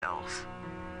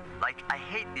Like, I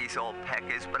hate these old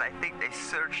peckers, but I think they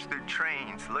search through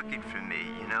trains looking for me,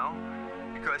 you know?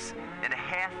 Because in a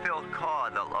half-filled car,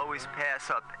 they'll always pass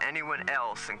up anyone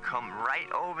else and come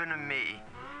right over to me,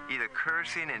 either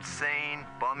cursing, insane,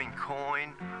 bumming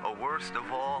coin, or worst of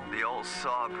all, the old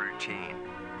sob routine.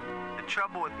 The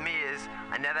trouble with me is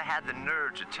I never had the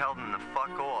nerve to tell them to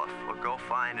fuck off or go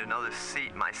find another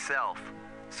seat myself.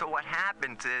 So what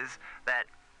happens is that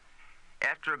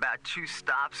after about 2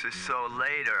 stops or so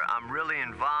later, I'm really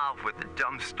involved with the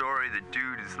dumb story the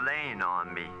dude is laying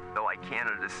on me, though I can't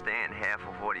understand half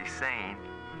of what he's saying.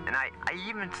 And I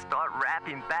even start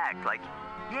rapping back like,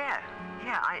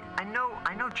 I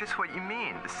know just what you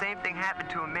mean. The same thing happened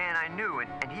to a man I knew,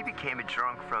 and he became a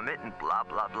drunk from it, and blah,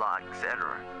 blah, blah,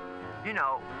 etc. You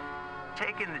know,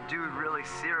 taking the dude really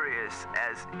serious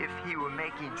as if he were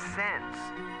making sense.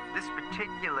 This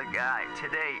particular guy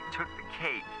today took the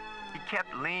cake. He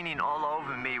kept leaning all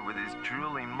over me with his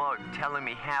drooling mug, telling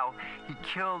me how he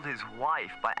killed his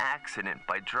wife by accident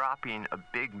by dropping a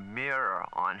big mirror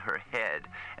on her head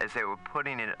as they were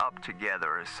putting it up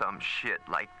together or some shit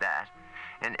like that.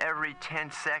 And every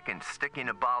 10 seconds sticking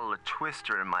a bottle of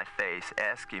Twister in my face,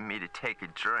 asking me to take a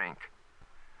drink.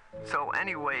 So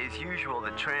anyway, as usual,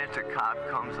 the transit cop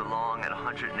comes along at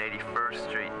 181st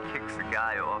Street and kicks the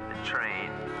guy off the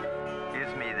train.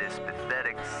 Gives me this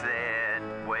pathetic,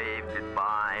 sad wave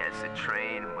goodbye as the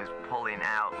train was pulling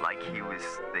out, like he was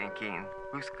thinking,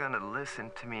 who's gonna listen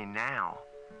to me now?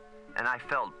 And I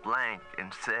felt blank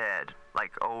and sad,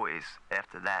 like always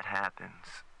after that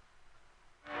happens.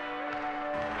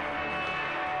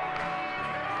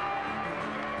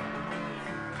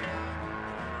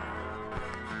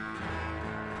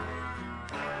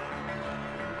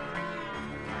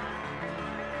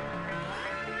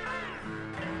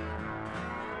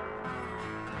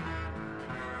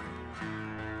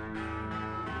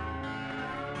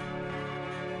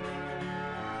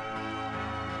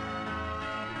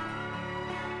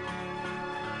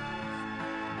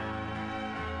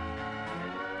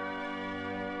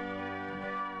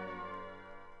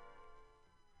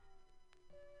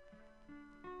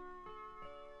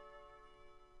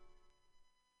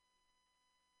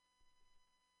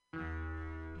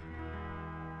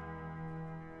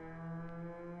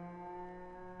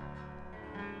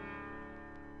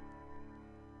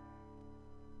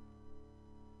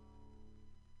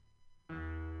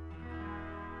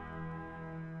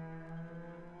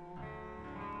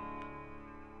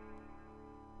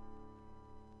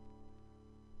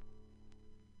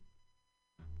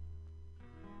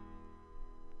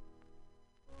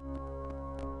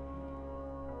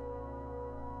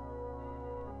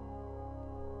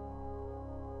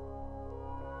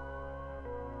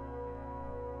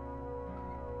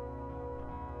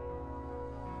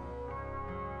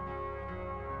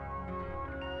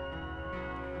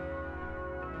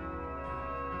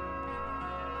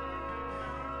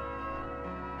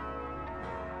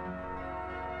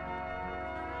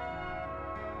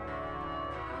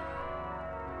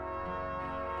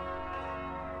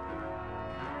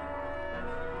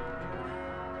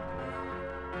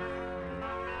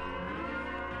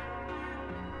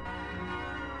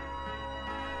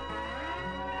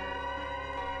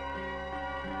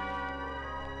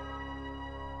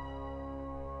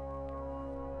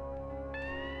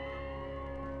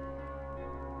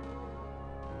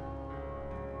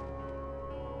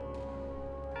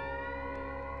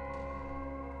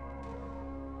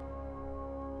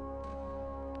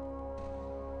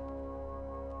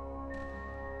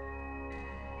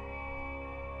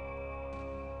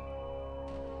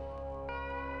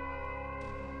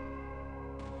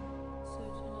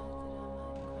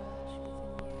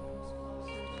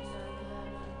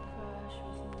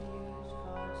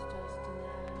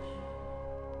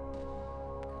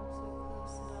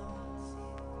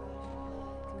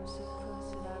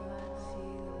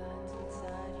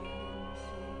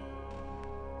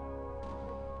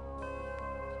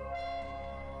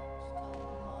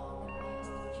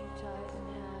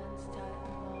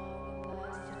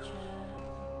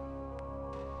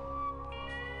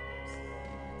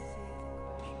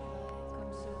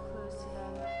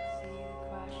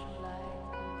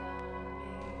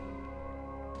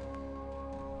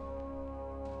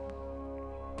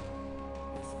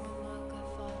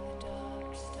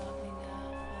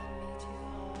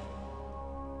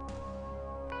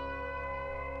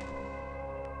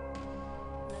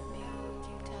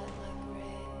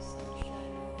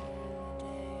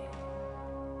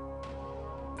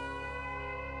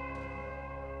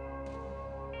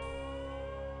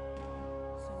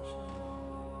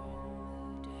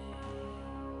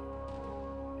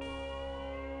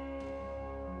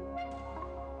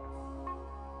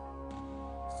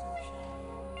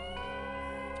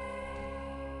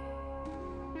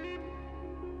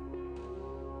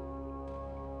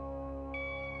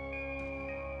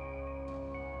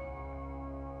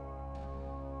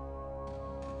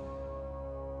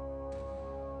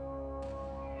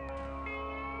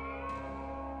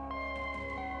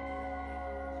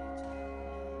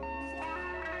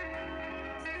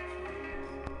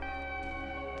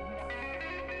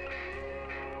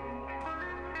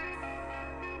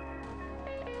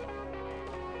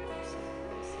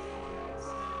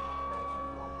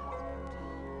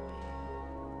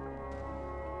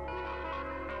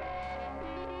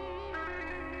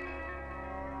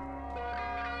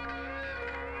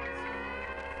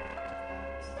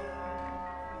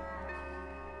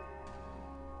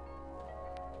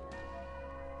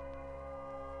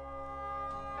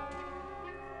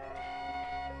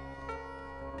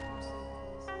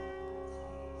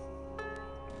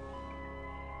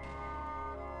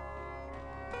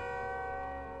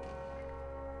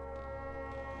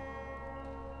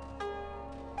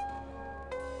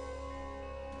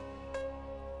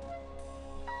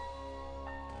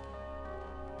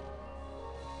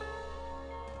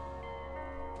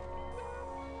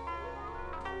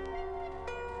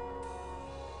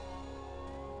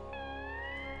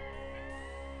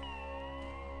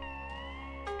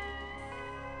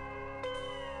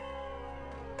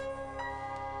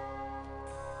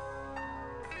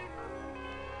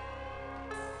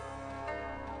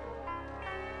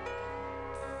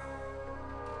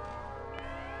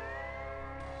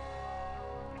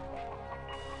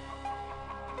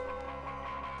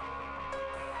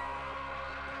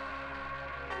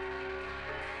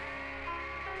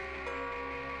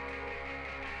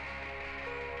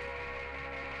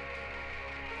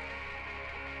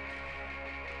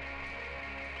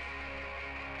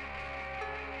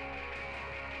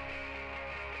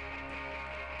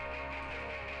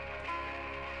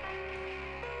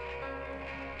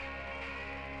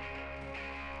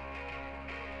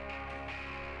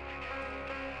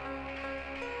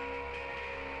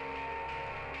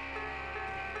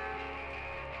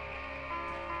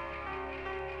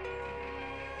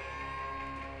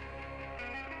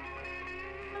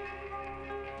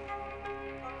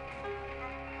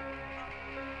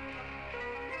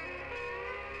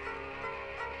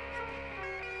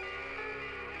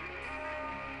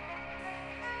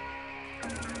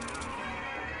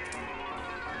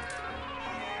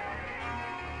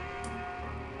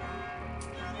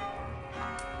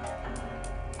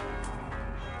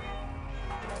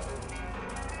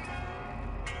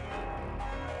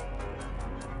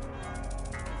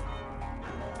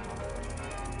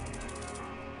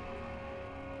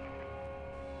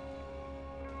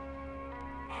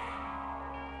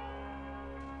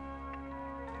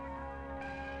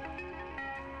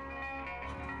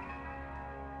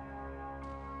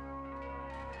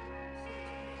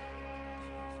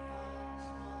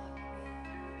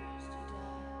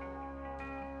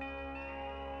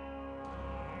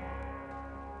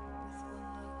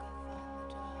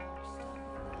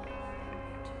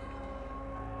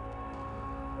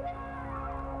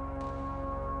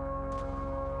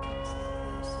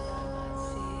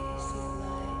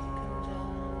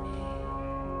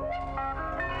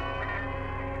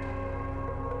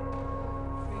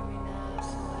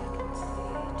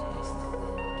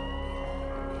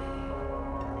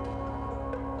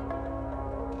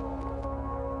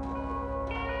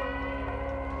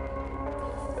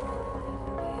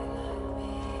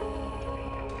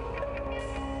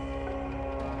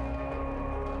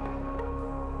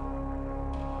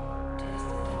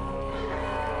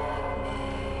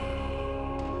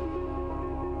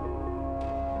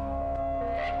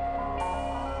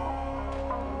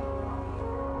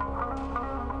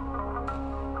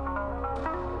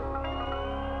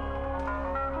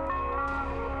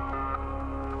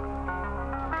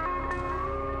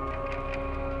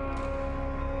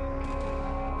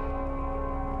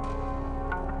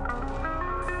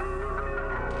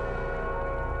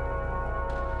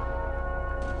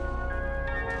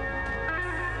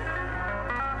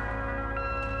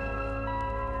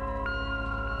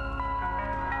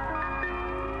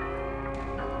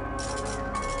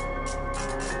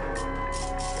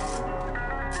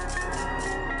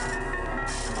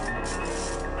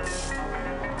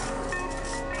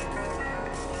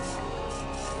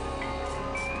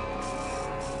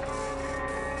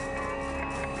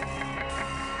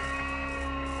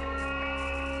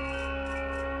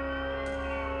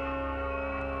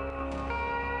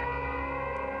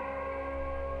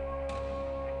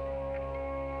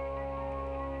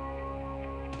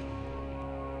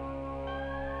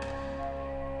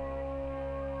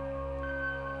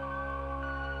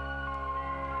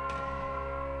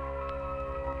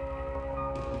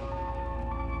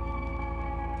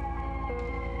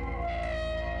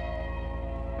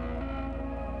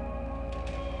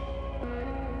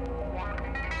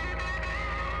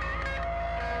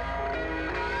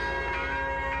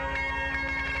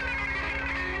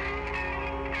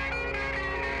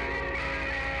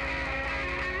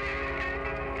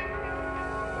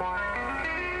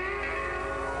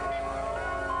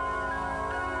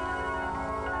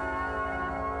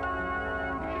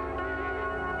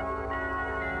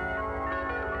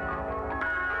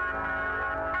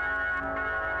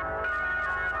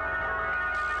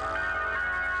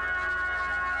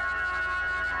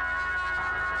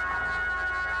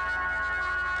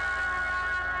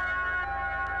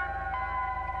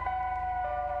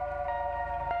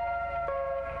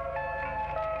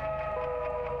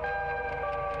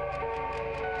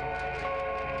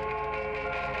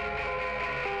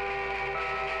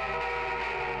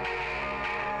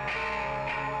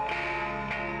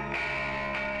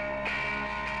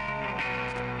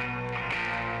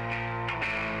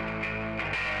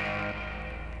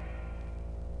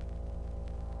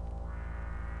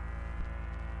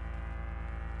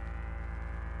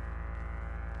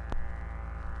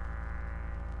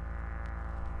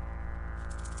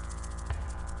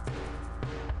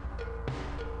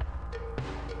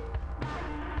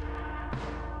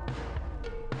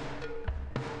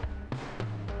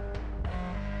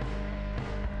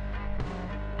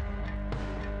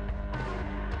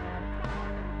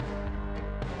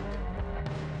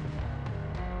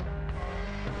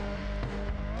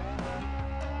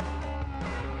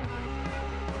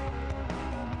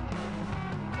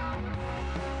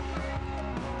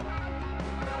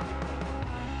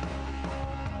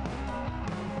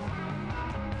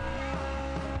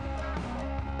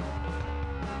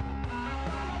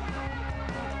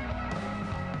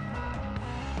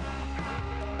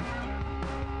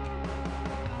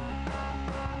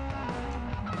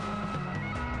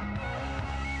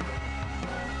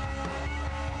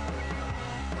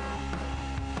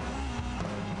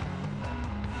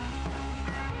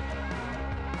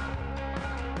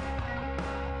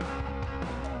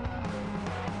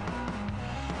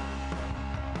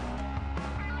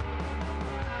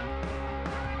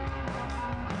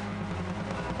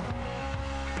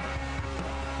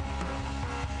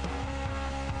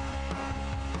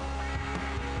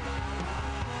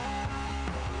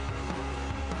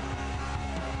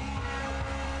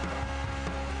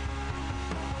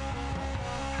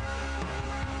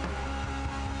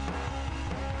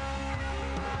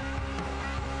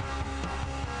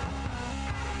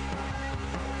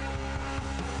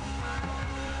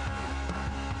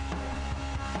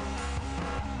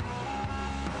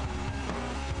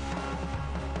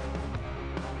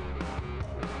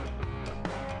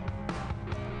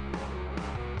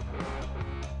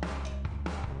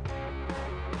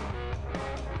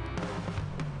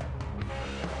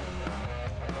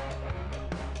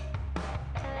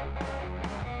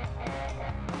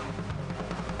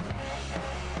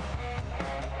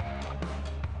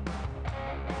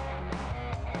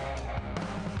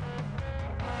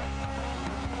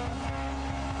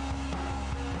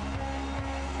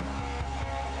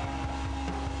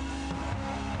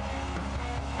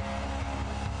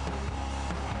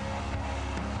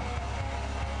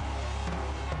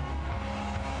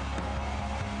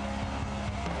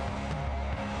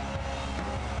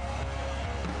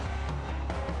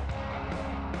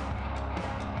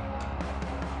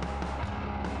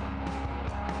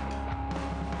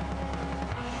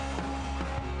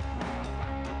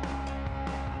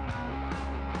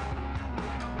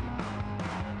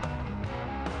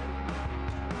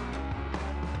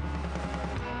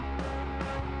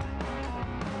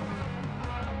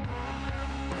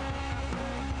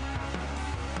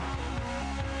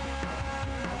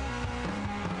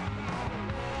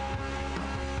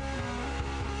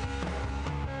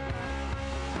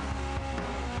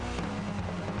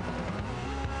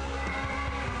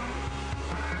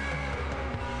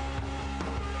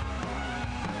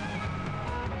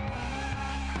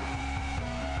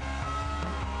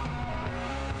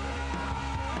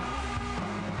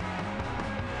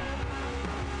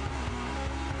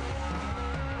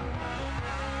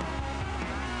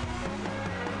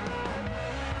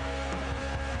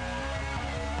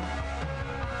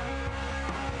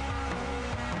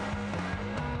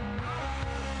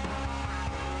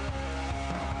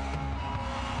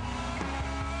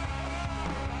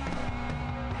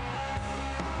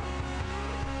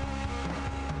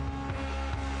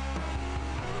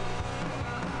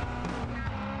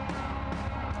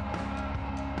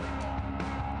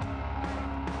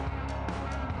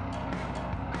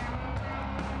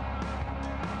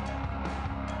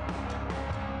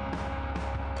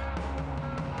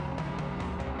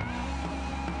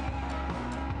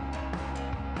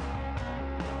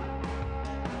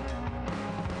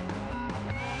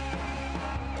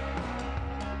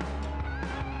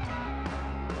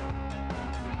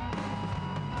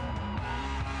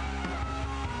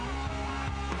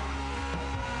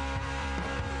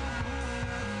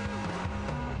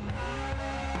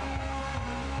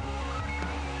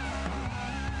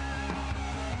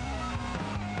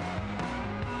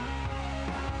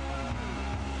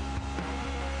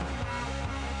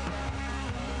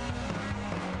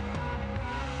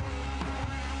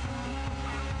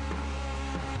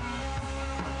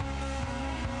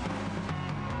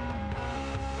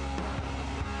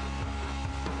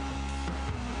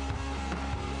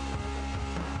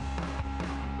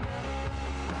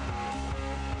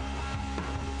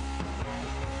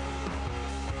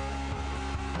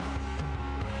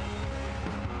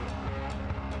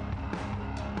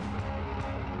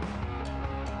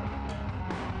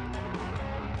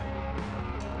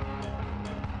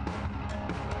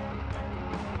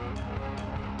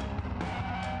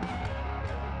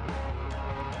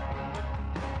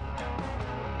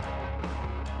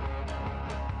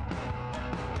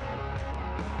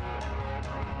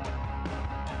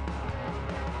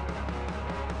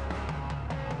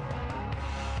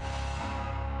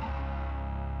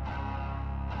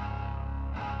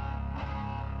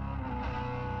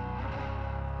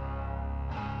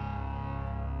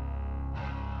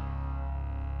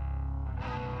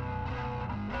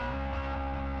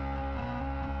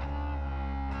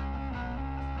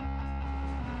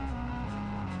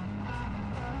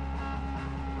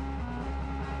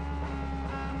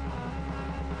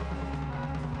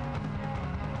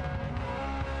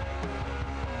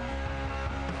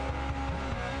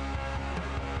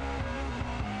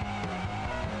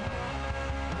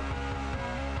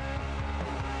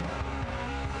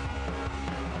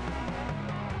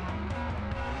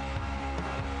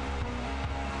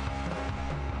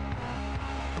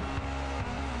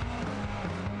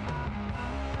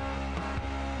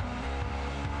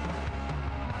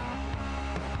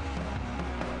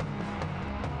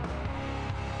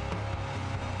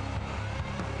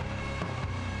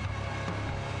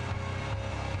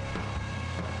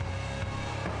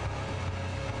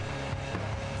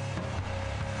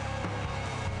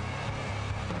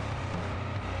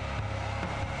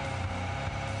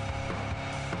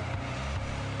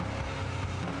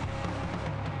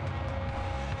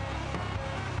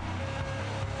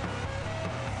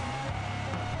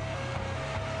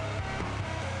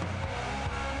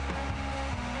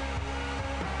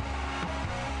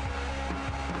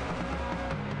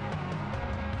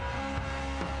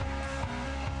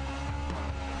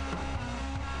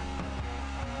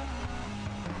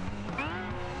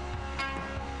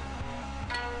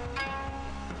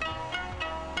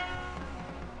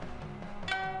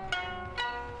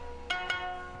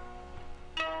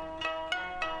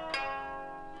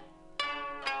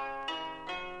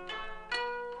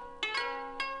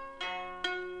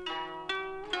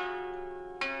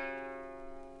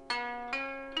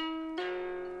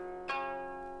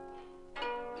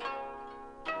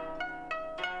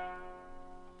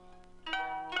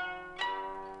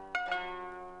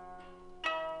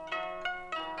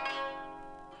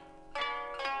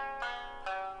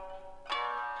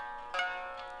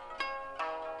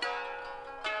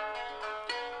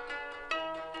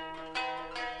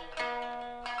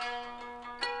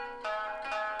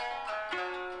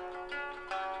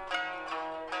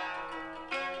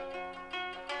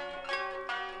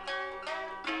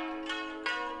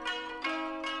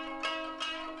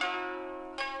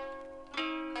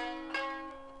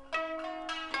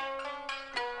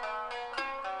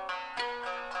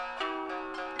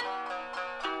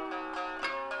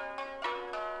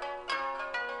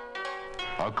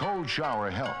 A cold shower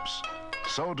helps.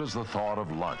 So does the thought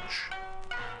of lunch.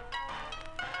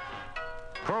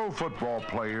 Pro football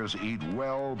players eat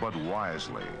well but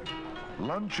wisely.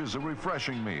 Lunch is a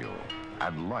refreshing meal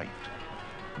and light.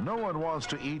 No one wants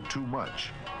to eat too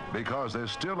much because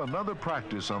there's still another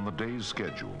practice on the day's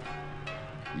schedule.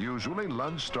 Usually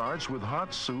lunch starts with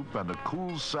hot soup and a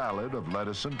cool salad of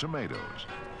lettuce and tomatoes.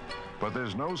 But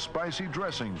there's no spicy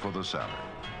dressing for the salad.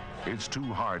 It's too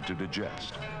hard to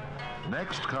digest.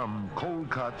 Next come cold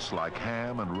cuts like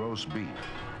ham and roast beef,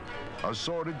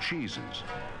 assorted cheeses,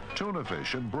 tuna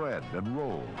fish and bread and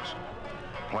rolls.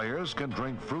 Players can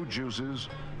drink fruit juices,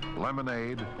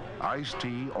 lemonade, iced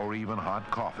tea, or even hot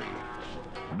coffee.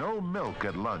 No milk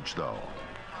at lunch, though.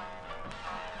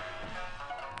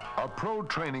 A pro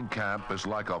training camp is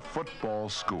like a football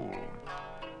school.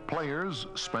 Players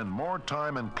spend more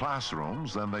time in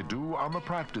classrooms than they do on the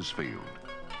practice field.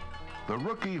 The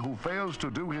rookie who fails to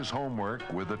do his homework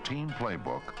with a team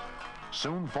playbook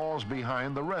soon falls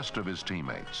behind the rest of his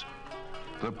teammates.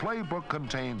 The playbook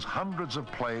contains hundreds of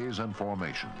plays and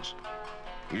formations.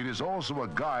 It is also a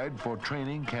guide for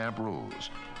training camp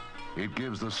rules. It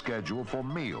gives the schedule for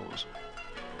meals,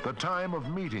 the time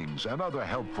of meetings, and other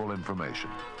helpful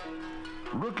information.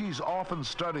 Rookies often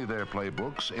study their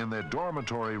playbooks in their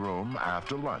dormitory room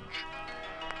after lunch.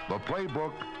 The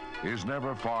playbook is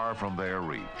never far from their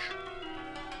reach.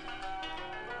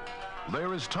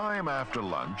 There is time after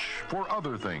lunch for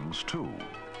other things too,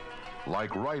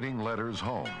 like writing letters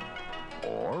home,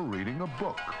 or reading a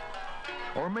book,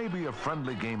 or maybe a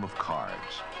friendly game of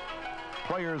cards.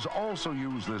 Players also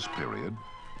use this period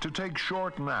to take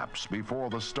short naps before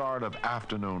the start of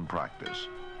afternoon practice.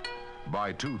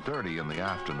 By 2:30 in the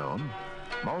afternoon,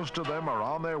 most of them are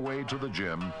on their way to the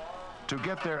gym to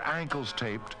get their ankles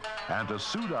taped and to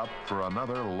suit up for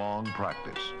another long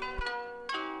practice.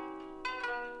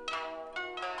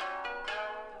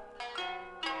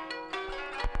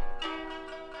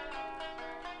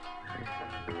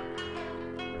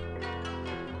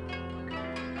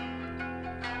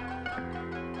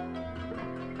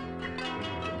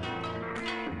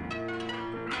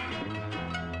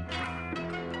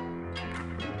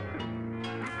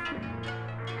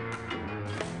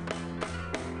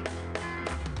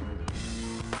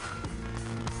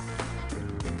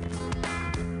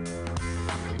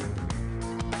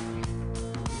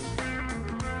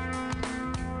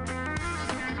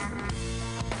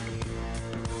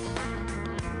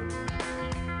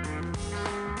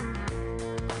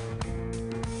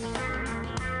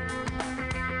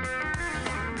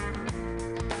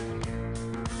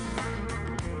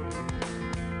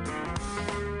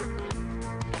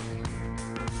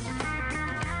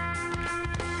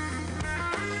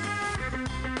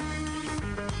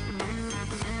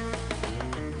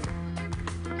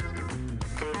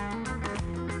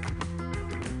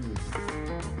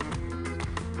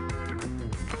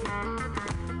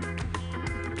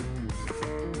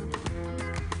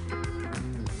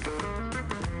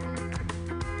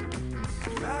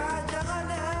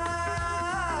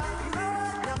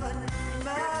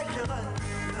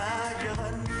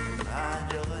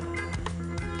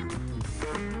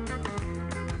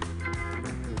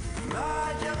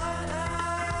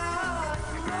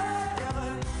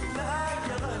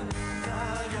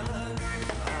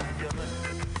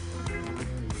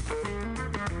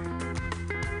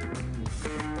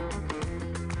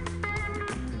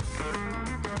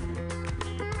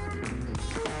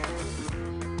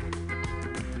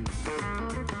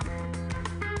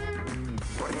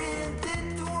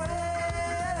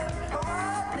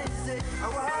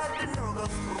 I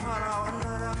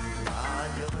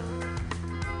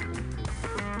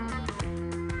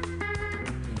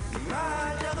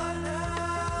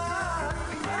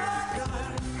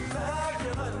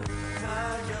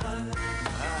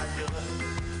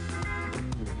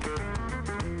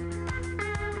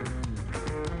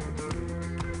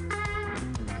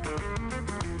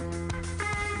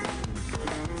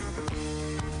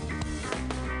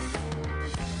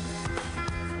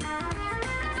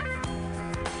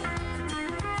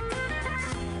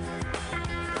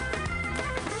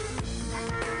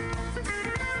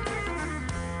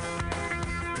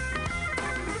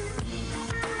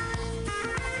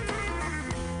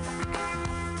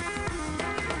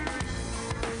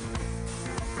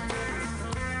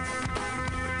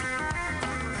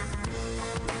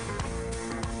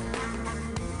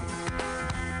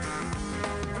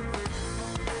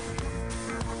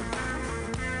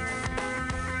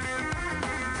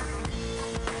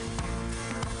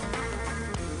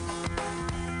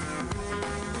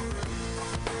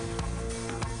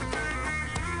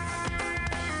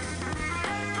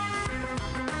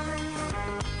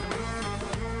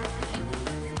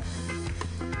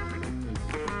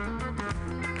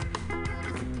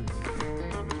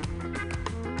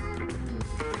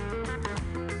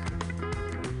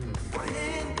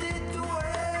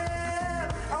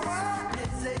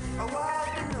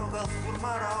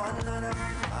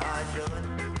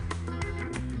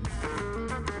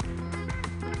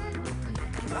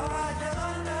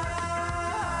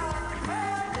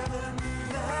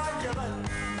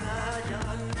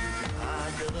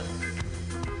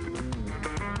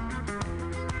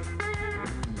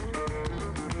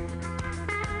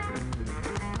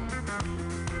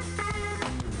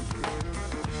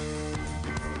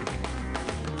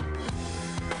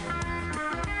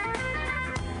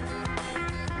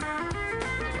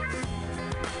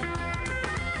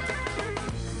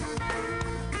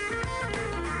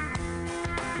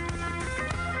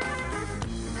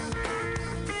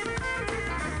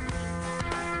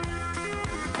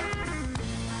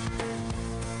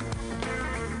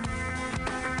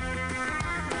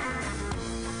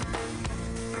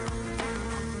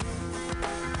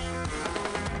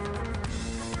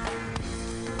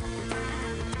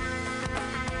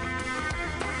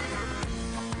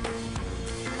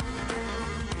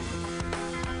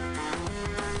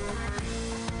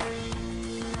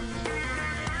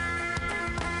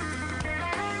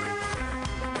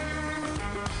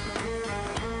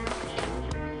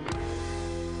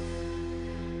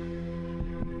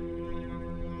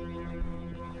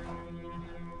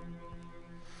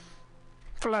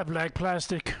Flat Black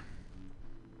Plastic,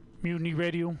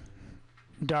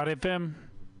 MutinyRadio.fm,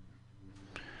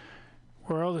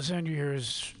 where all the sound you hear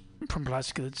is from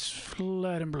plastic that's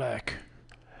flat and black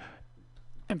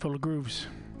and full of grooves.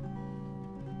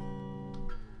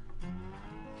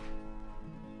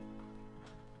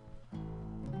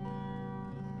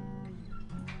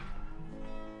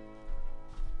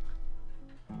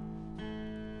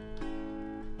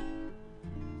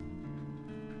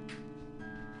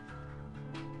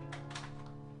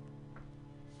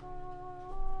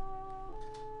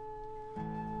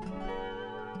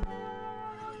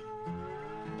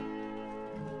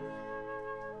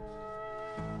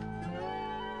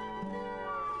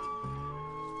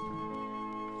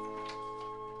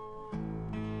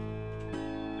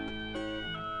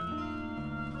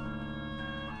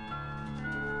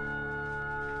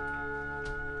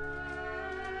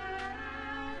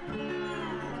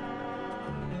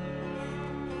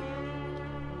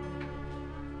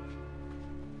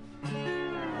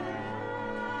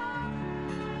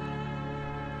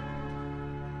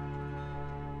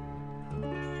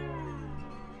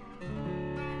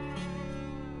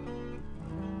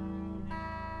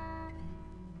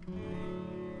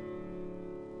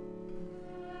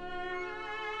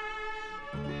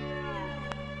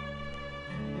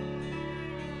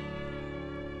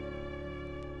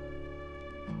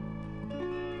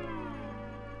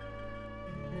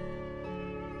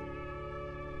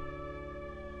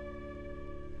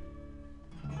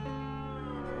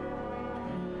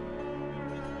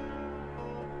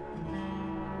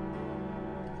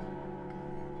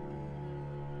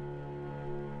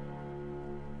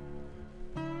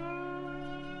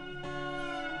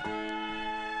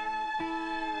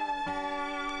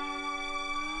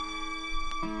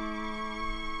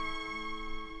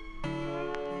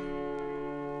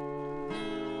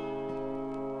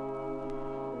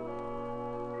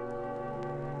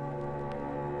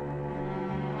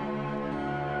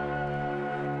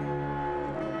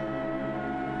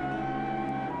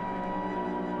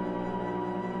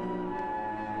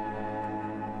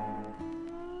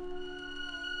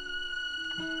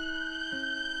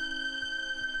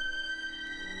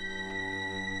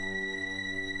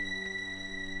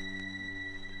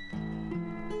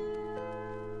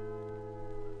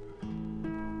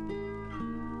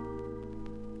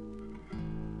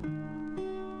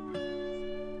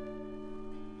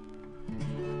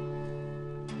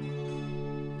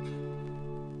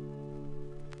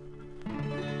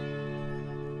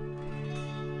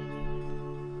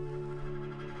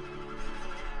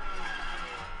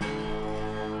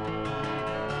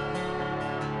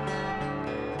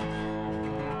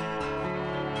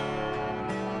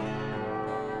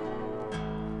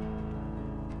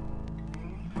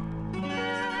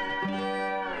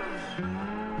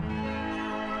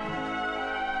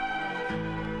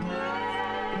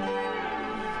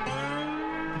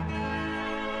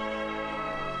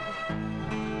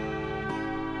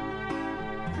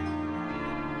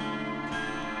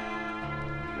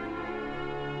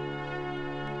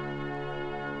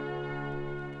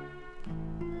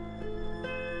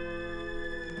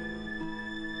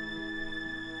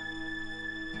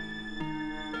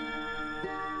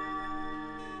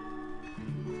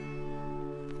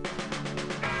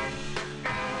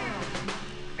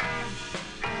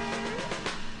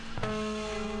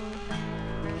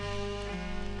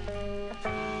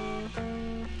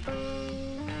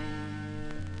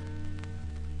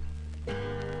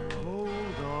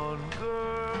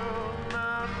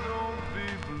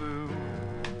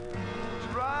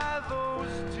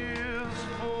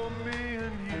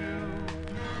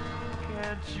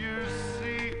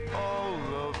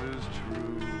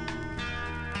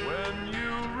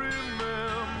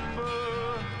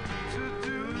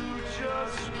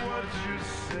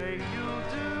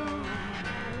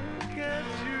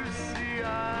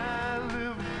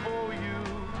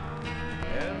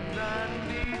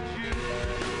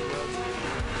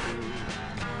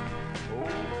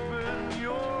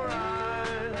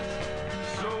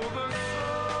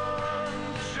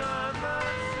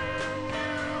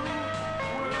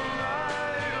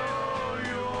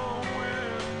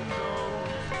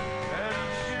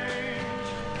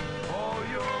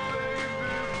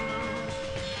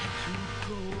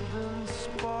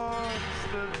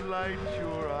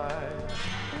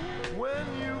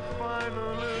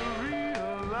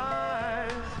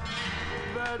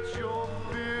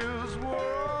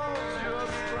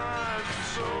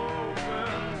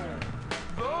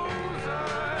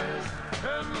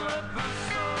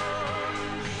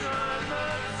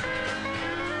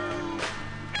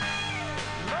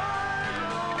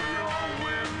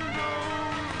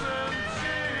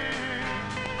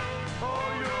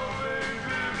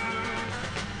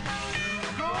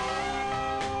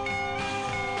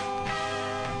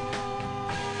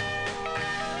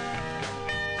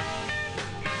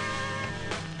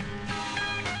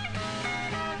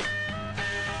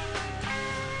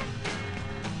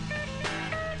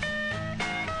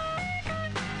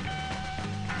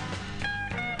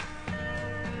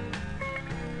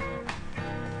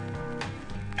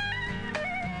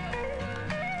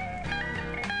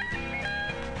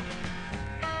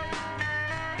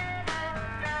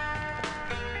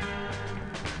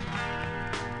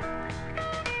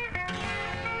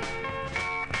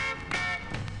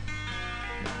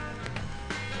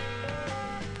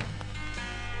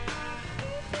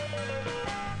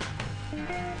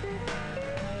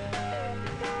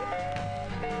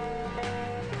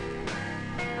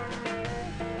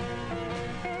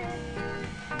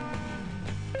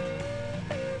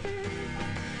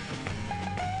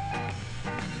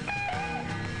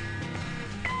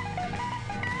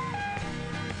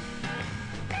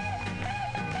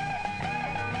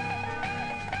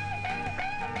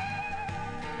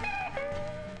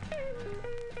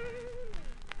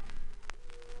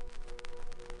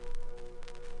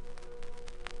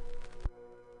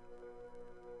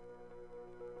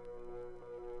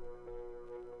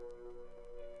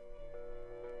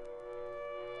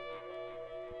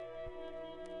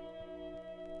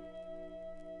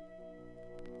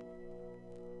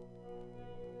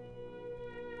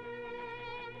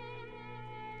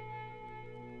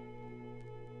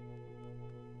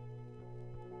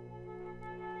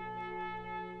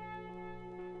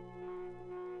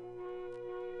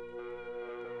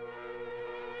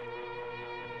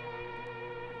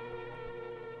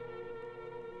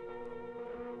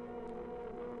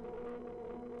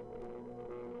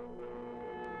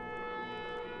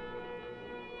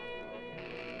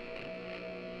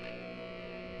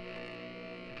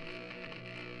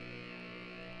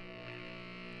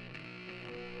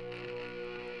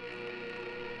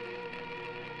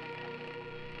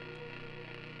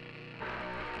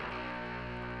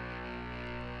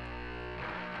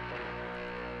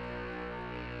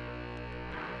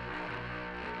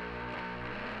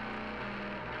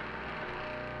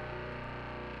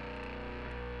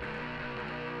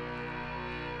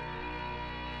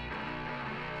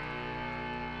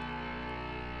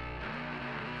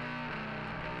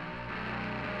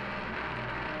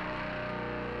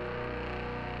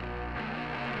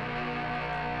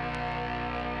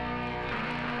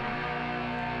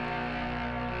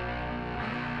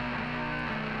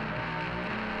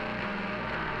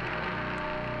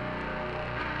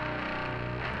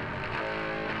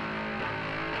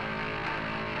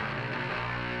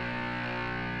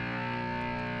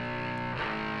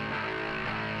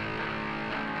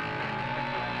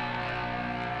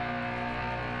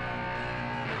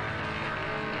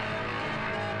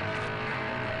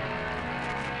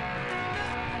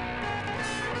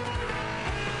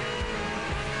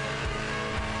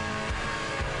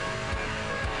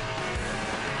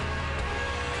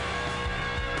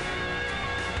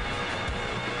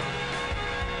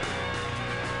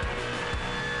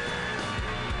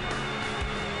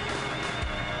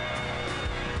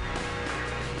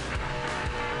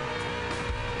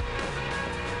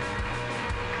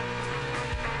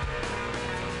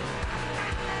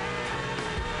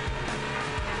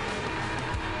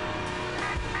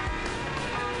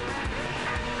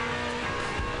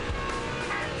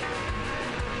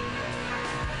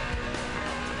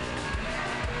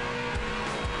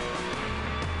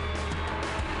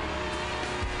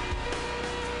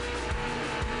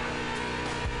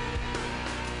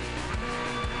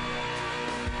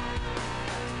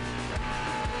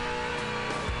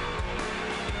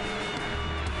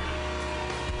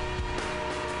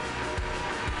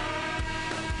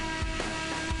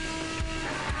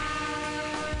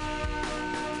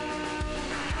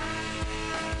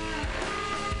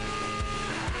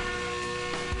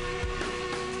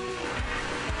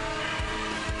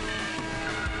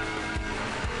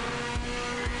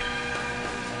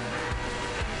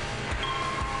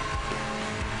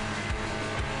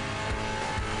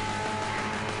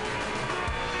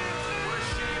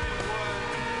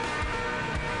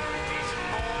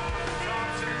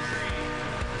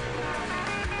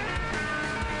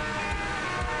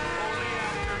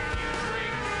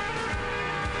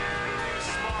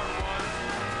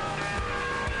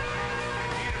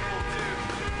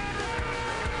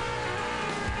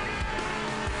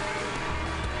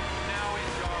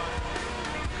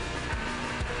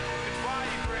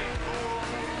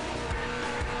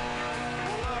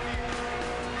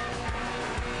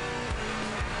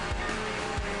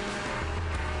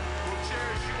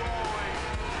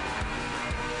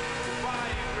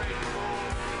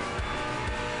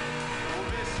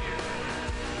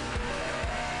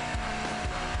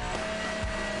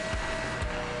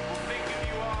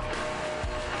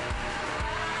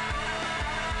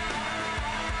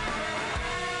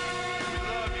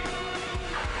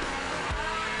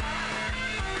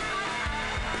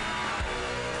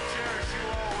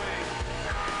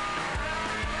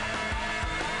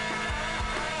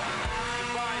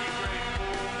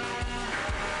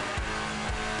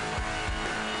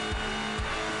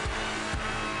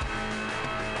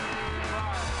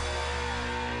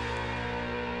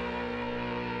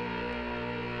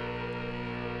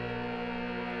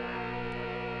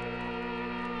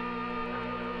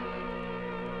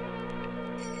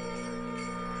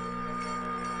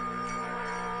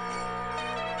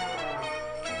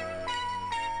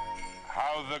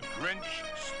 How the Grinch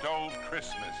Stole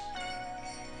Christmas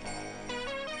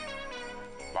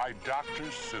by Dr.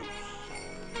 Seuss.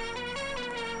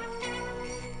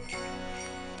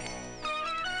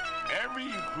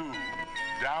 Every Who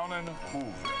down in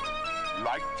Whoville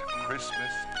liked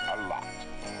Christmas a lot.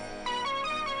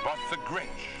 But the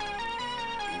Grinch,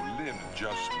 who lived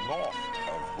just north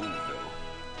of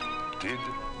Whoville, did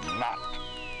not.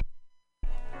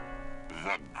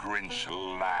 The Grinch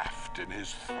laughed in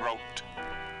his throat,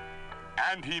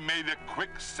 and he made a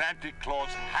quick Santa Claus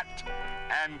hat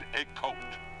and a coat,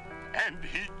 and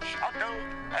he chuckled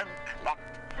and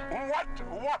clucked.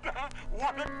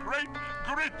 What a great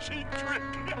Grinchy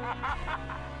trick!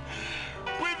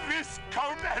 With this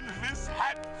coat and this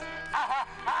hat,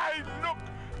 I look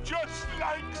just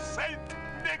like Saint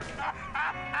Nick.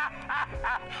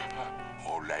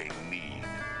 All I need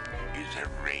is a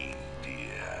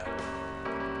reindeer.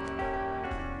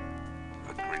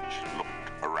 The Grinch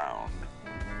looked around,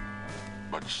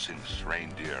 but since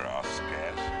reindeer are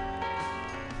scarce,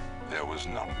 there was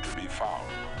none to be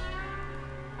found.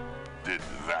 Did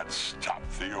that stop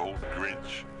the old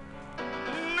Grinch?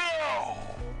 No!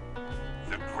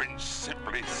 The Grinch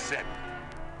simply said,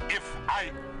 if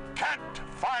I can't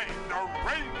find a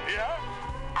reindeer,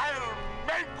 I'll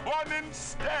make one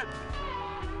instead.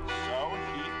 So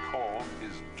he called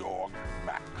his dog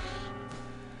Max.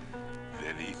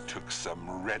 Then he took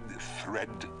some red thread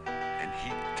and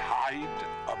he tied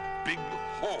a big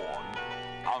horn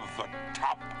on the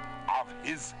top of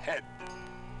his head.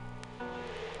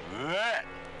 Then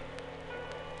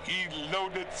he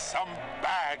loaded some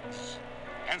bags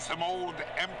and some old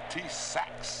empty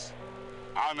sacks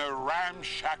on a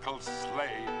ramshackle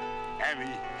sleigh, and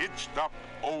he hitched up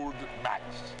old Max.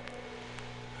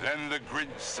 Then the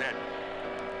Grinch said,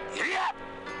 "Yep!"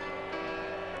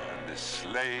 And the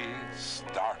sleigh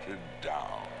started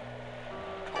down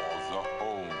towards the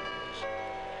homes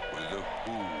where the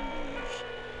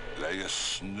Who's lay a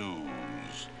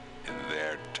snooze in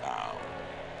their town.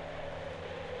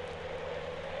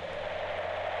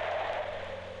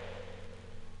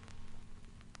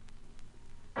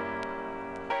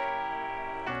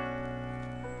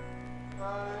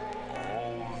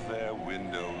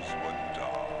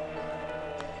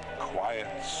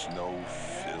 Quiet snow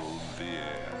filled the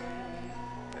air.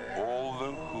 All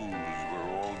the Who's were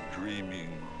all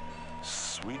dreaming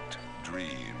sweet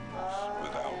dreams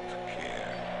without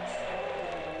care.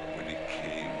 When he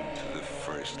came to the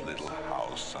first little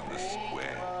house on the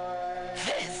square,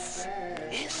 "This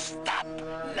is stop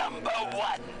number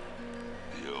 1,"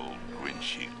 the old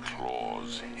Grinchy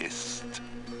Claus hissed,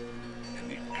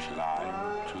 and he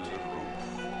climbed to the roof,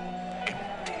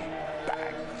 empty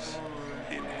bags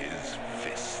in his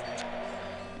fist.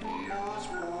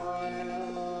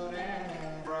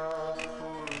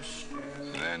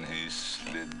 Then he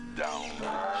slid down the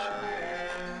chimney,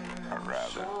 a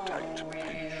rather tight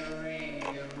pinch.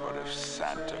 But if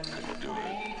Santa could do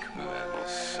it, then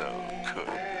so could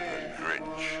the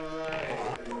Grinch.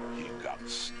 He got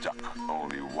stuck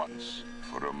only once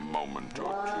for a moment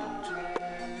or two.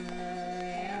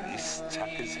 And he stuck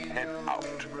his head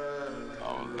out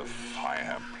of the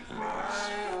fireplace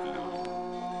flue.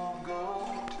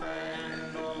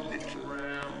 And the little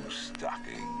blue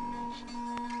stockings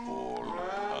all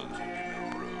hung in a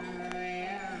row.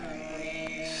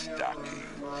 These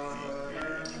stockings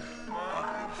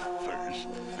are the first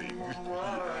thing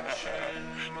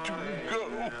to go.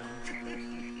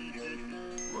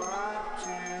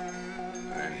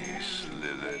 Then he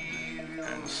slithered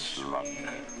and slunk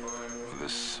with a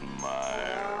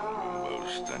smile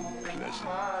most unpleasant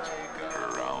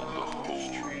around the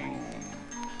whole room,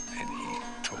 and he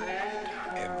took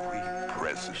every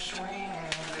present.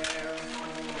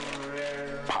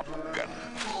 Pop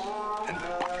guns and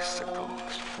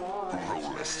bicycles,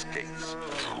 roller skates,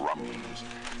 drums,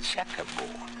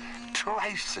 checkerboard,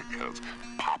 tricycles,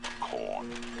 popcorn,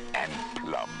 and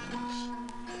plums.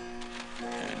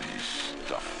 And he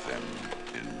stuffed them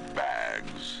in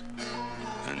bags,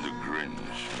 and the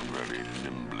Grinch very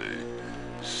nimbly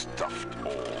stuffed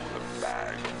all the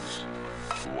bags,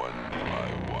 one by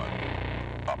one,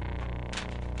 up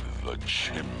the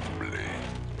chimbley.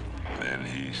 Then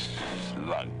he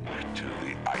slunk to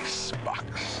the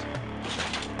icebox.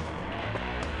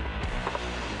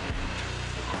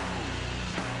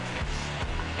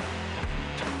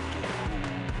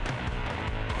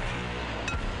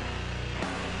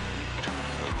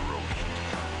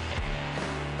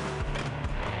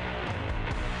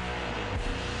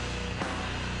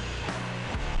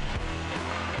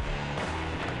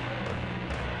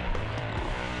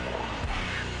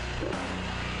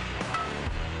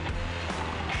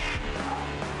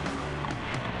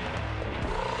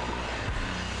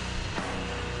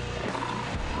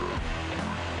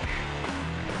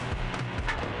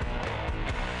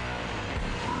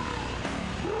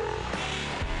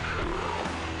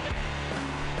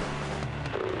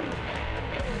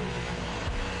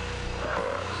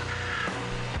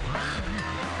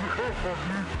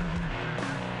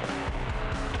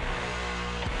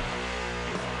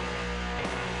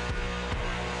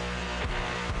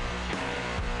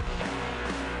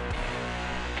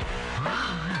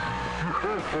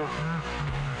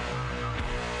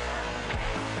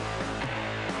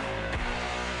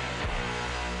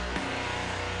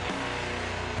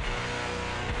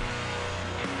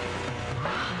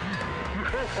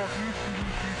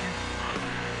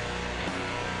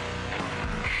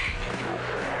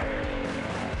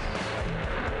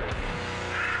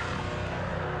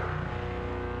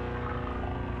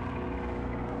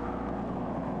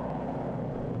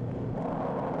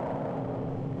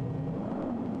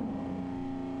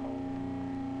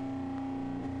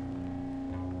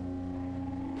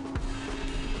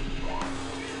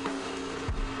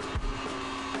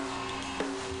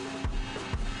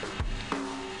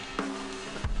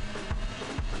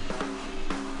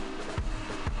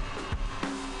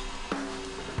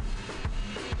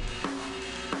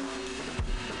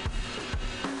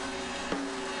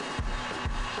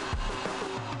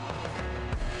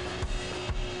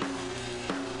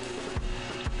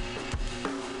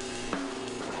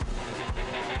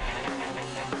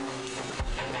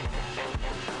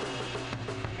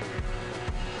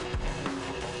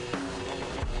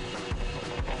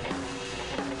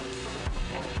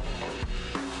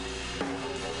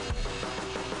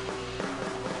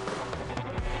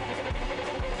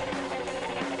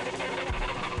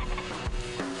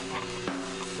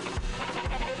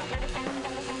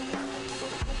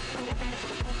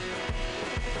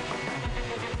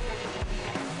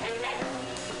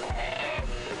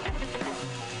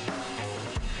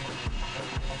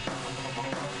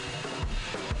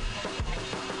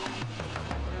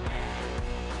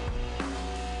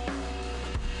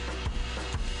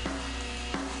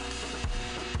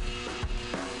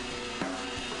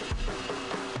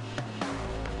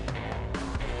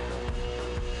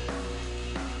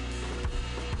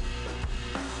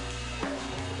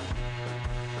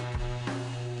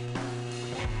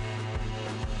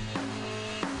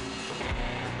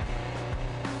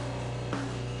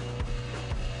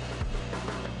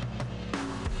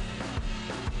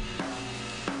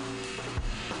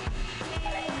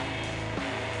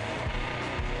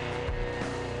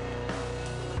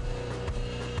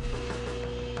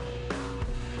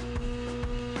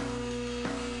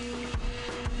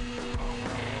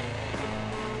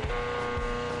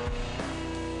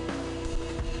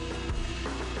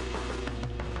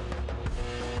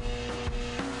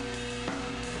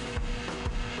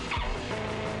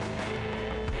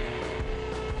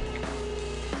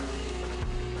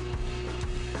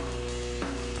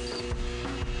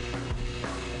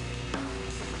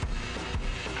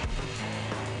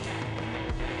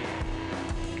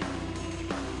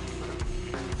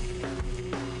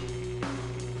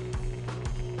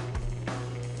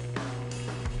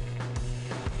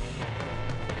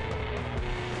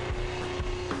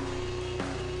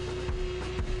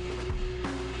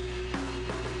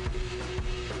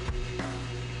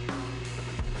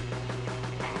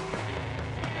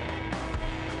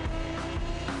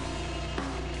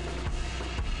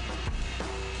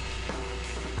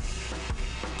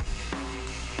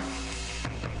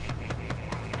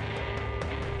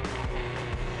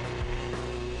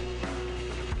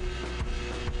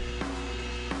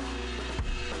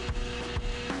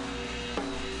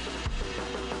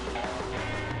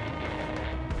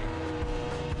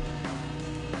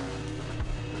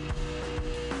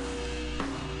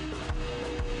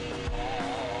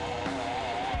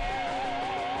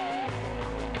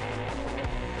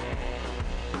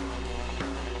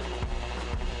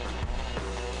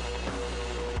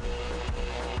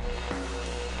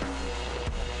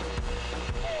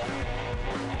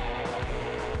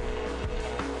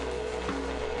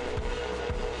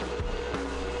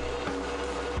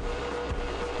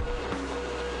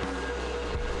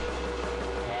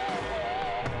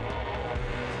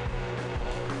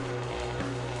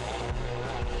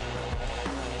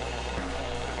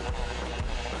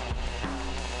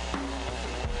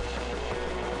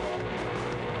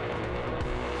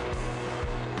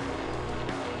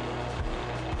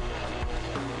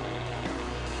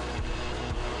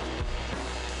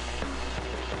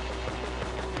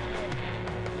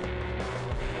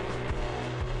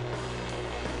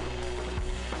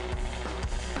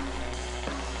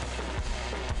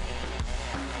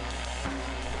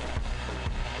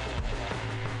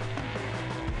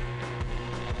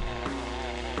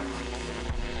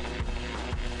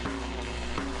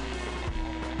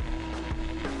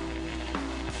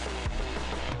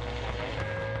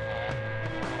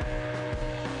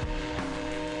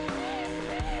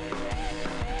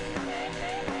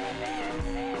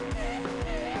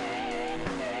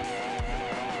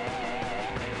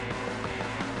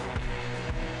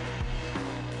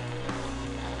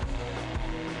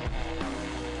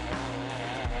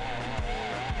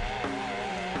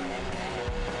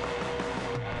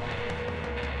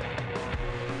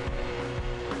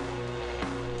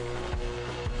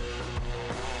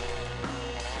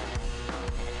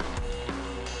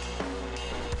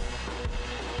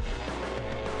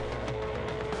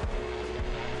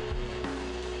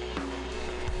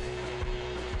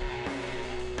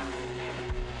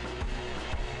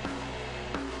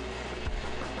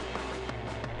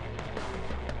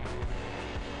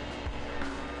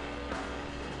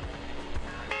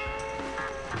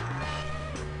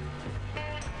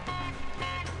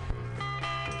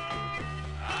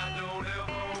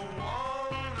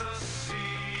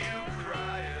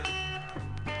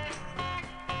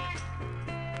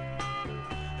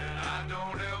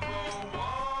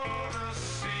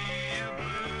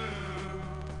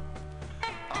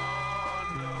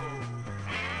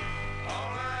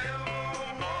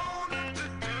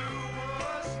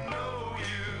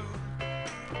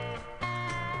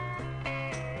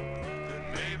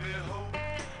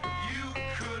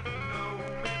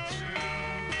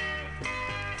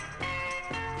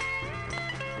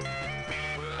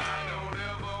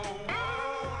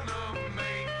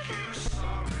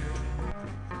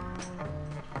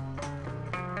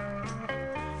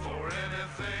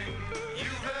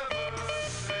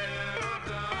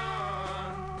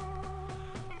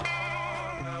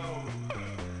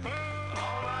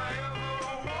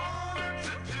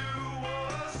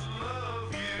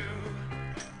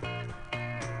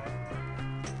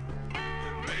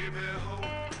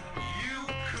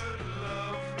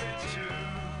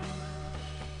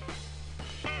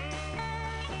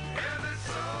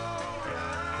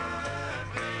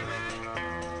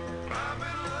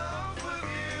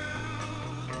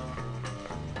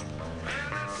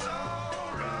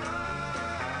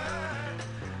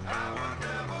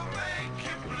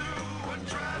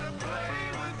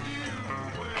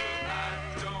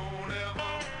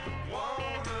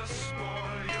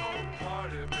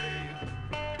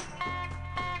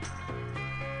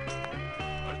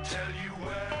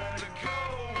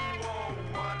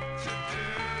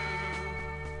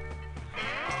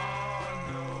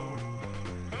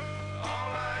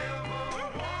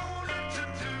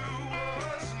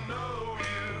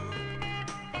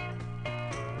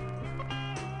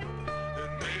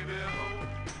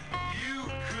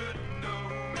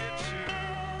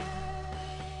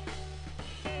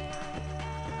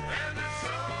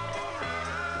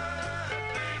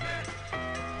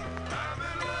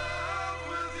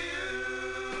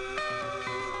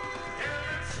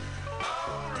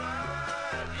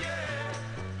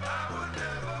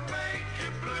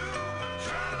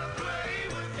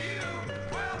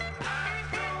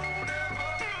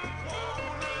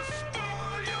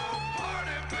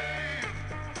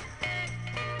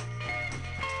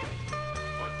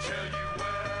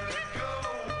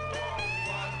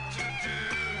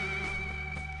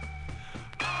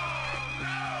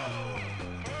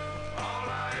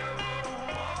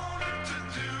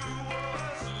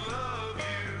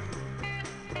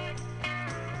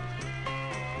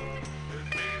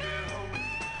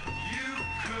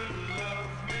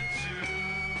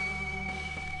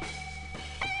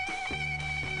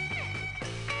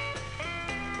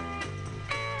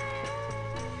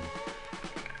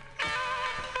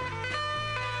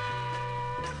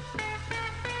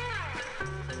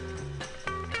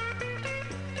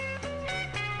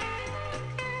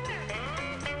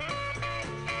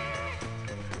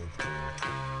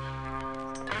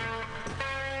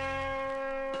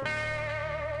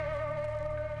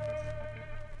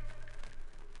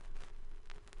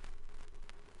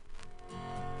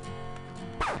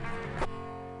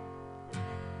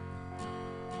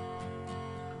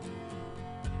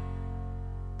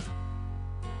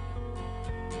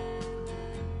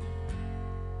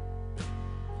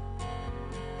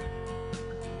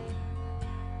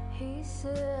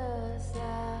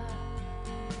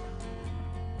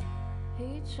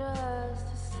 tries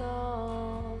to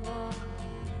solve all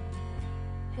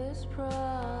his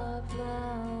problems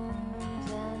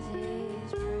as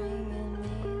he's bringing me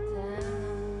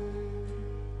down.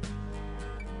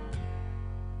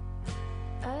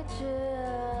 I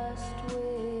just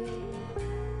wait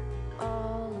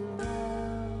all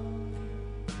around.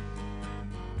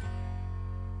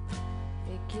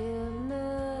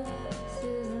 Forgiveness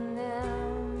is an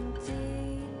empty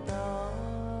thought.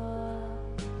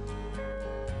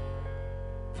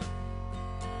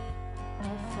 I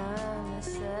find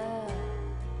myself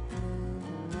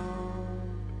moving on.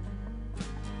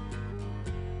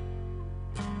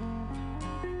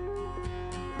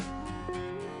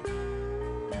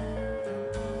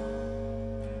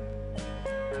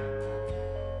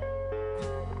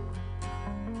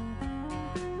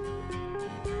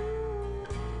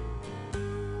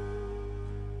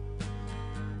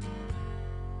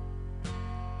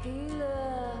 He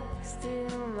looks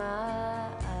through my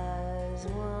eyes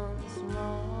once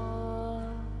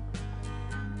more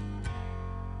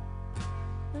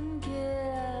and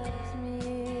gives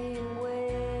me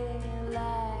away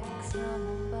like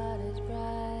somebody's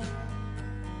bride.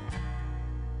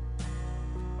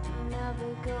 I'm never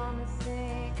gonna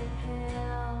think of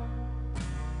him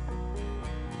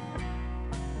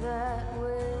that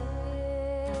way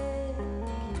again.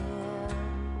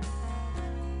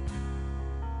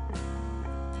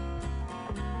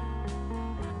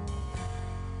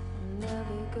 I'm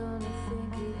never gonna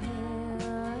think of him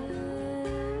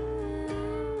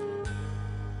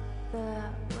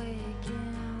that way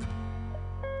again.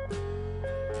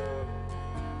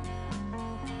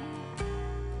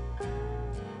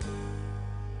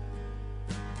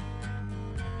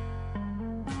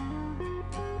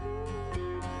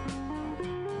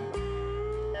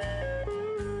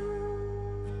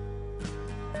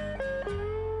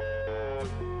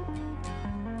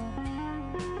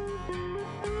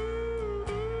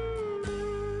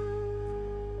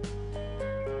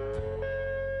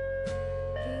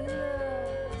 He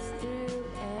looks through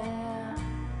and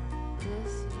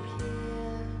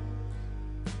disappears,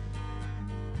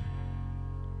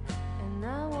 and I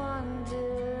wonder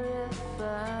if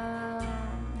I'm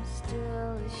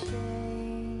still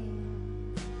ashamed.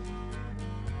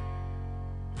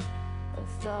 I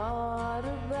thought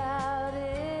about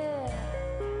it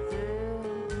through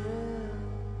and through,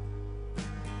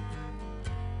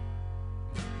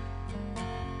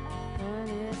 and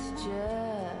it's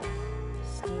just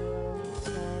still the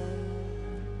same.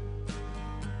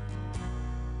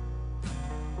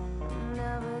 I'm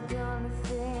never gonna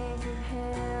think of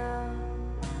him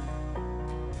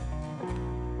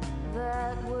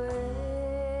that way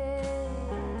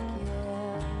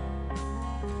again.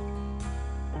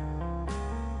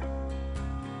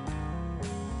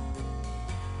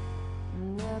 I'm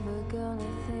never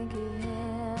gonna think of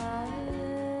him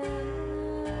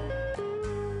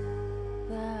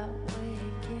that way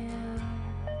again.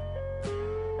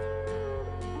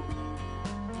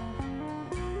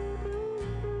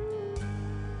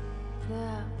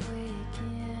 That way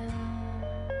again.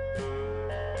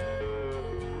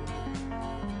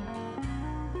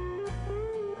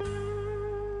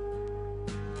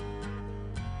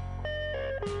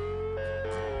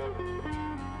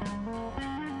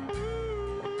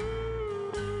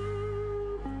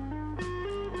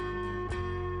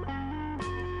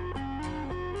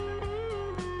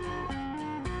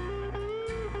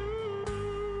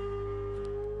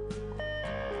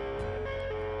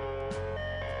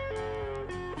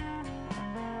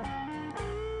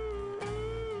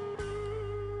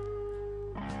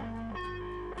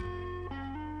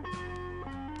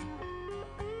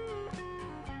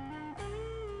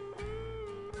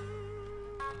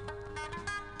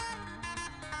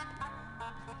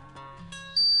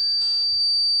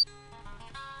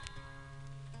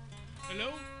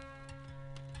 Hello?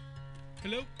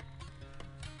 Hello?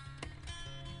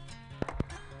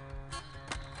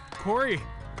 Corey.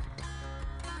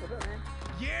 What's up, man?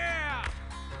 Yeah!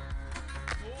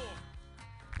 Cool.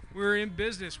 We're in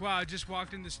business. Wow, I just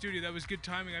walked in the studio. That was good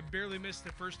timing. I barely missed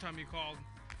the first time you called.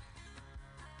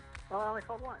 Oh, I only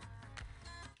called once.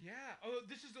 Yeah. Oh,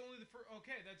 this is only the first.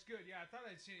 Okay, that's good. Yeah, I thought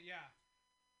I'd seen it. Yeah.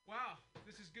 Wow,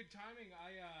 this is good timing.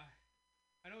 I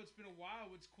know it's been a while.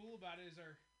 What's cool about it is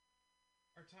our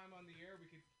time on the air. We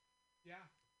could,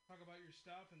 talk about your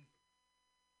stuff and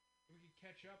we could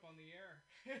catch up on the air.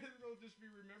 It'll just be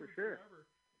remembered forever.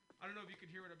 I don't know if you could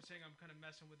hear what I'm saying. I'm kind of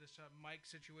messing with this mic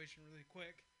situation really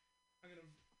quick. I'm gonna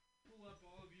pull up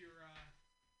all of your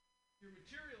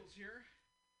materials here.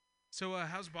 So,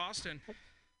 how's Boston?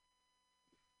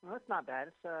 Well, it's not bad.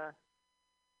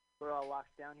 we're all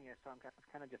locked down here, so I've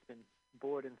kind of just been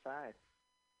bored inside.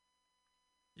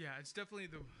 Yeah, it's definitely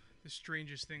the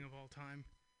strangest thing of all time.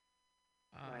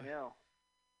 I know.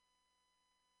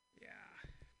 Yeah,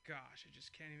 gosh, I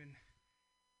just can't even.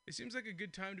 It seems like a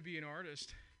good time to be an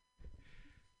artist.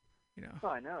 You know. Oh,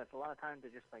 I know. It's a lot of time to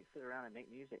just like sit around and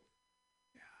make music.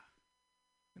 Yeah.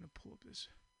 I'm gonna pull up this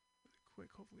really quick.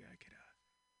 Hopefully, I could.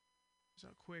 So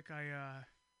quick, I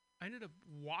ended up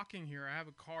walking here. I have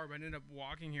a car, but I ended up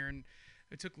walking here, and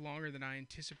it took longer than I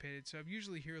anticipated. So I'm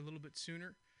usually here a little bit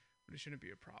sooner, but it shouldn't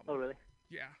be a problem. Oh, really?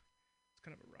 Yeah. It's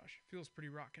kind of a rush. Feels pretty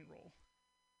rock and roll.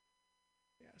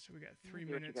 Yeah, so we got 3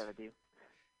 Do minutes. what you gotta do.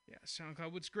 Yeah,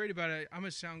 SoundCloud. What's great about it, I'm a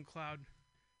SoundCloud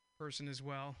person as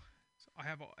well. So I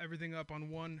have everything up on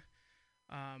one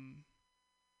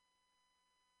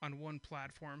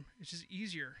platform. It's just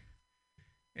easier.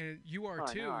 And you are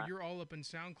too. You're all up in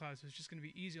SoundCloud, so it's just going to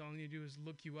be easy. All you need to do is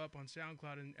look you up on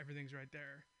SoundCloud, and everything's right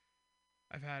there.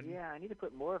 Yeah, I need to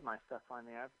put more of my stuff on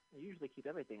there. I usually keep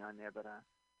everything on there, but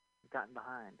I've gotten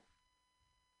behind.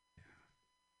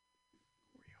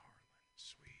 Corey Harlan,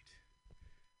 sweet.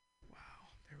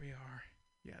 Wow, there we are.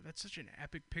 Yeah, that's such an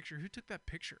epic picture. Who took that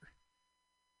picture?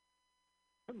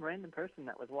 Some random person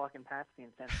that was walking past me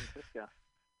in San Francisco.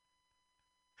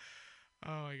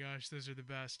 Oh my gosh, those are the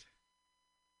best.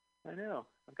 I know.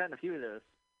 I've gotten a few of those.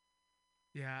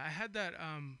 Yeah, I had that.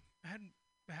 I had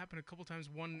it happen a couple times.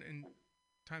 One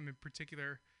time in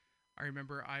particular, I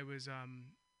remember I was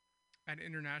at an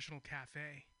international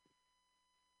cafe,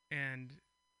 and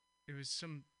it was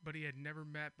somebody I'd never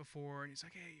met before, and he's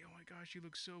like, "Hey, oh my gosh, you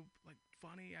look so like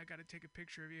funny. I got to take a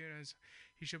picture of you." And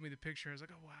he showed me the picture. I was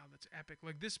like, "Oh wow, that's epic!"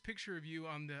 Like this picture of you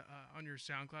on the on your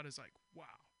SoundCloud is like, wow.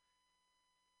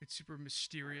 It's super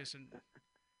mysterious and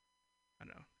I don't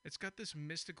know. It's got this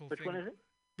mystical thing. Which one is it?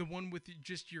 The one with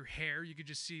just your hair. You could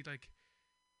just see like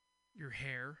your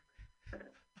hair.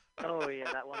 Oh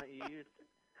yeah, that one that you used.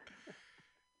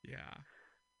 Yeah.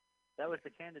 That was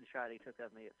the candid shot he took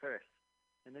of me at first,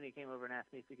 and then he came over and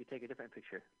asked me if he could take a different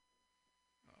picture.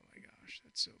 Oh my gosh,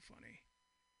 that's so funny.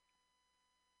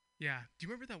 Yeah. Do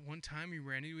you remember that one time we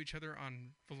ran into each other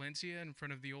on Valencia in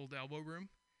front of the old Elbow Room?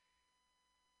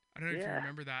 I don't know if you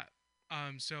remember that.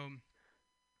 So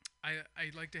I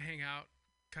like to hang out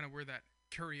kind of where that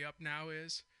Curry Up now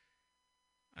is.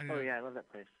 I love that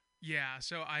place. Yeah,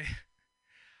 so I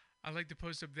like to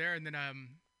post up there, and then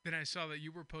I saw that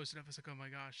you were posting up. I was like, oh my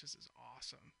gosh, this is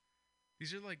awesome.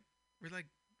 These are we're like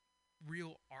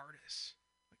real artists,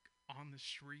 like on the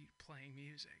street playing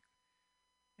music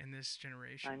in this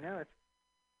generation. I know, it's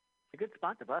a good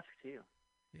spot to busk too.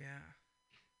 Yeah.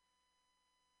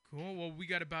 Cool. Well, we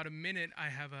got about a minute. I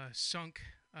have a Sunk,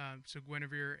 so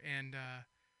Guinevere and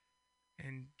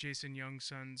Jason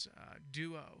Youngson's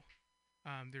duo.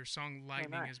 Their song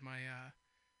 "Lightning" is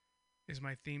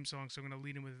my theme song, so I'm gonna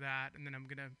lead in with that, and then I'm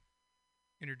gonna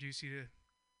introduce you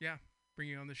to, bring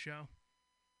you on the show.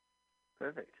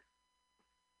 Perfect.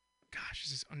 Gosh,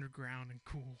 this is underground and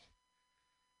cool.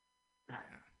 Yeah,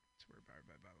 so we're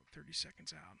about 30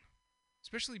 seconds out,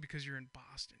 especially because you're in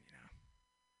Boston, you know.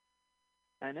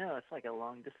 I know, it's like a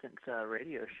long-distance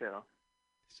radio show.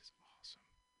 This is awesome.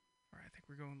 All right, I think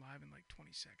we're going live in like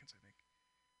 20 seconds, I think.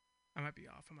 I might be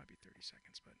off. I might be 30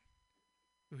 seconds, but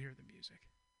you'll hear the music.